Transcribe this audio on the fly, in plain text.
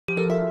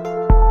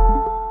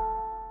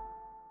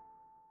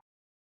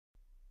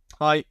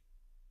Hi,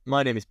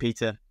 my name is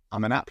Peter.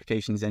 I'm an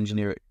applications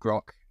engineer at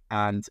Groq,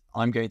 and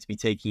I'm going to be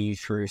taking you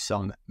through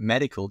some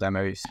medical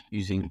demos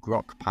using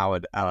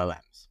Groq-powered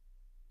LLMs.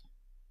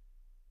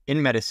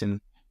 In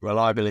medicine,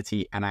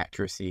 reliability and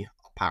accuracy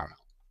are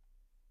paramount.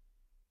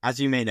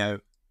 As you may know,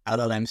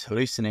 LLMs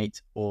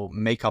hallucinate or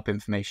make up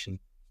information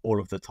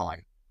all of the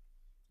time.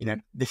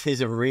 This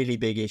is a really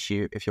big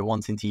issue if you're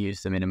wanting to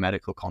use them in a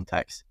medical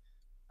context,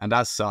 and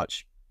as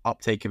such,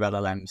 uptake of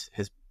LLMs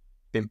has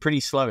been pretty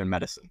slow in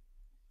medicine.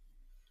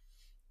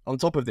 On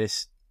top of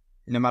this,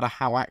 no matter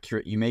how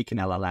accurate you make an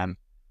LLM,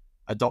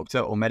 a doctor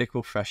or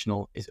medical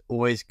professional is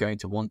always going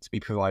to want to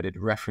be provided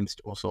referenced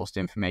or sourced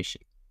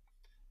information.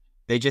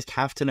 They just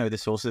have to know the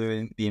source of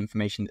the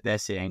information that they're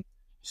seeing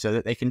so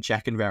that they can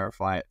check and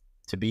verify it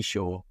to be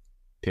sure,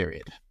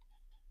 period.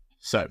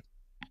 So,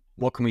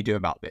 what can we do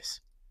about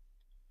this?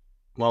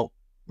 Well,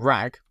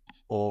 RAG,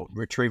 or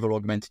Retrieval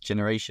Augmented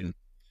Generation,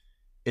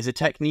 is a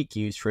technique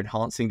used for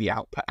enhancing the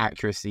output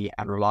accuracy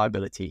and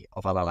reliability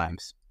of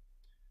LLMs.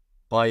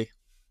 By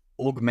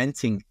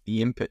augmenting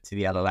the input to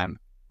the LLM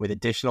with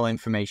additional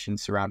information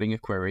surrounding a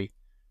query,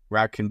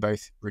 RAG can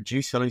both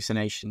reduce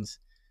hallucinations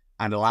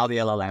and allow the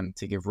LLM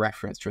to give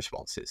referenced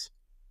responses.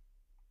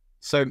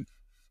 So,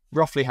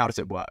 roughly how does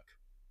it work?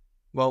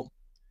 Well,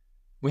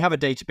 we have a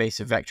database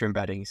of vector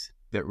embeddings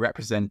that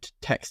represent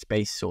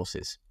text-based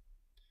sources.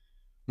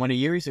 When a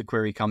user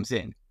query comes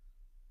in,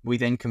 we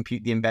then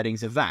compute the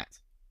embeddings of that.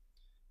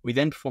 We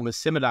then perform a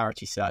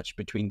similarity search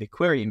between the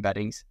query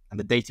embeddings and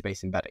the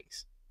database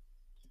embeddings.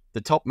 The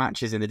top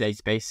matches in the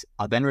database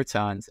are then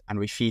returned, and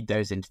we feed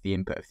those into the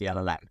input of the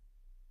LLM.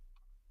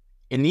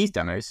 In these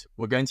demos,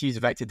 we're going to use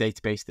a vector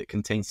database that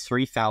contains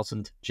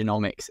 3,000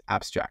 genomics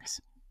abstracts.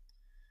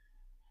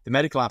 The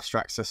medical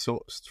abstracts are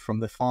sourced from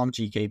the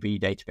PharmGKB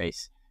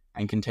database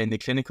and contain the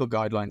clinical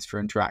guidelines for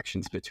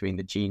interactions between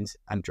the genes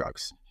and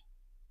drugs.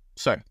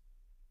 So,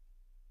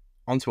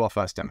 on to our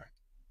first demo.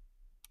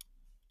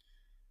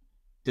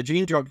 The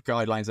gene drug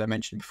guidelines I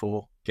mentioned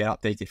before get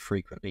updated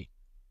frequently.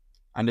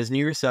 And as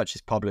new research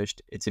is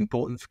published, it's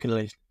important for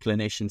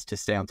clinicians to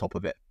stay on top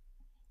of it.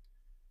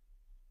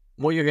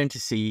 What you're going to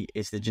see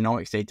is the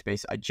genomics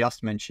database I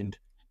just mentioned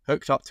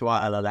hooked up to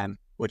our LLM,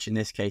 which in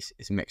this case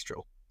is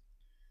Mixtral.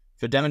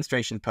 For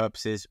demonstration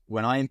purposes,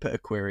 when I input a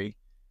query,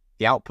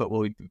 the output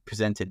will be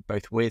presented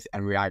both with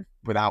and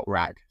without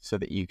RAG so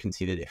that you can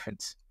see the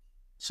difference.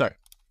 So,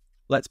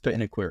 let's put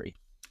in a query.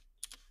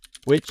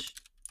 Which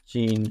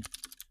gene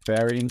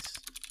variants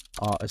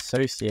are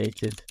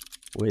associated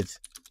with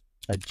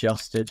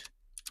adjusted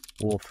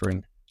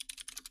warfarin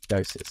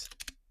doses?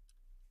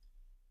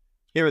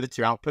 Here are the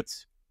two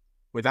outputs,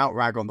 without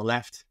RAG on the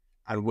left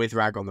and with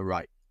RAG on the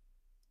right.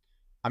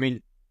 I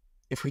mean,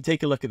 if we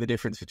take a look at the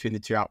difference between the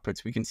two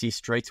outputs, we can see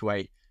straight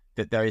away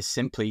that there is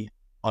simply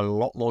a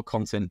lot more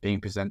content being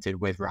presented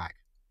with RAG.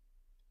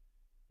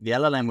 The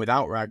LLM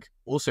without RAG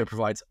also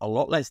provides a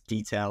lot less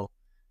detail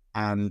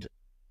and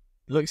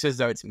looks as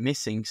though it's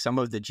missing some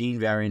of the gene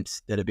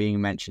variants that are being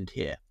mentioned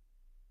here.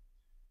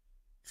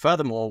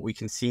 Furthermore, we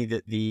can see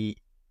that the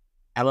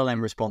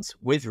LLM response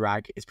with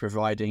RAG is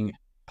providing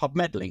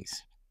PubMed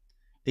links.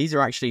 These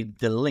are actually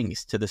the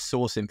links to the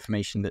source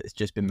information that has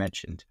just been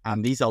mentioned,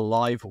 and these are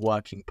live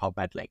working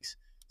PubMed links,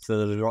 so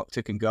that the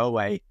doctor can go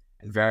away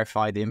and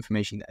verify the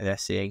information that they're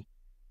seeing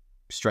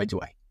straight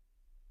away.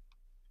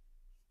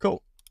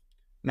 Cool.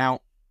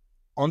 Now,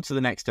 on to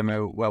the next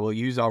demo where we'll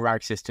use our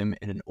RAG system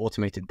in an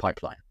automated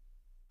pipeline.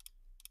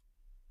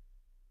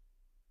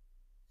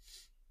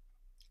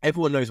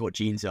 Everyone knows what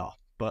genes are,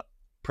 but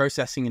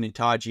processing an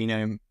entire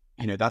genome,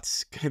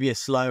 that's going to be a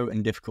slow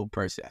and difficult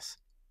process.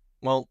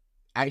 Well,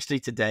 actually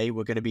today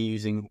we're going to be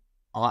using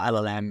our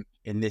LLM,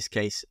 in this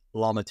case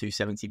Llama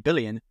 270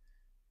 billion,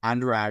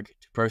 and RAG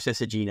to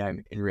process a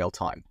genome in real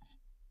time.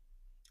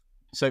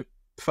 So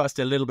first,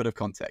 a little bit of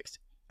context.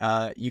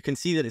 You can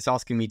see that it's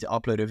asking me to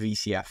upload a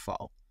VCF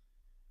file.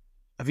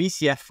 A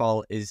VCF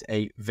file is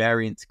a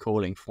variant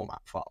calling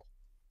format file,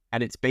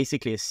 and it's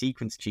basically a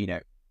sequence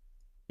genome.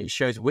 It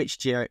shows which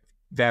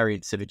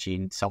variants of a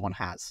gene someone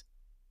has.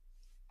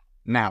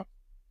 Now,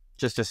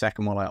 just a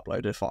second while I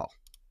upload a file.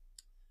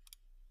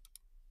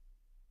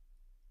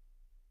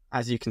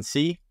 As you can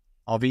see,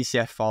 our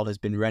VCF file has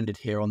been rendered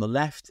here on the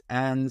left,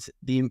 and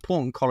the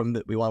important column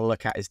that we want to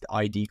look at is the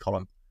ID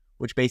column,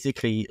 which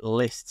basically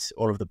lists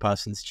all of the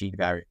person's gene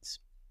variants.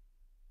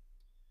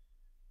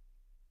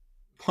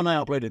 When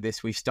I uploaded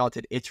this, we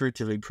started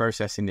iteratively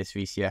processing this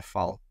VCF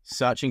file,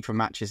 searching for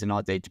matches in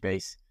our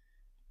database,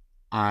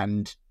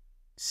 and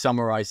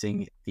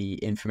summarizing the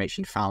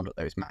information found at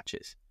those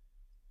matches.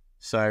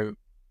 So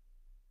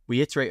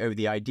we iterate over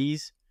the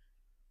IDs,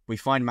 we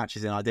find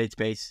matches in our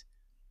database,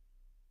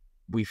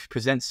 we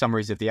present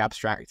summaries of the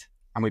abstract,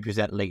 and we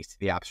present links to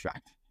the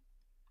abstract.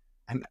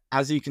 And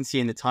as you can see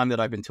in the time that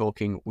I've been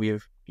talking, we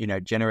have,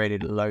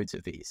 generated loads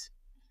of these.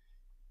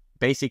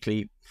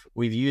 Basically,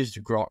 we've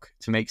used Groq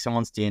to make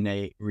someone's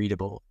DNA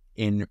readable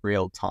in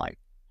real time.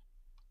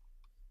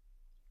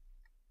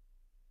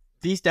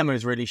 These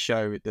demos really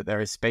show that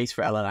there is space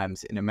for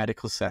LLMs in a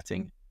medical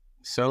setting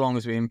so long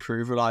as we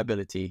improve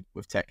reliability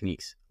with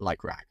techniques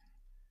like RAG.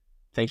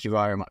 Thank you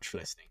very much for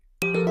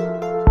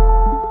listening.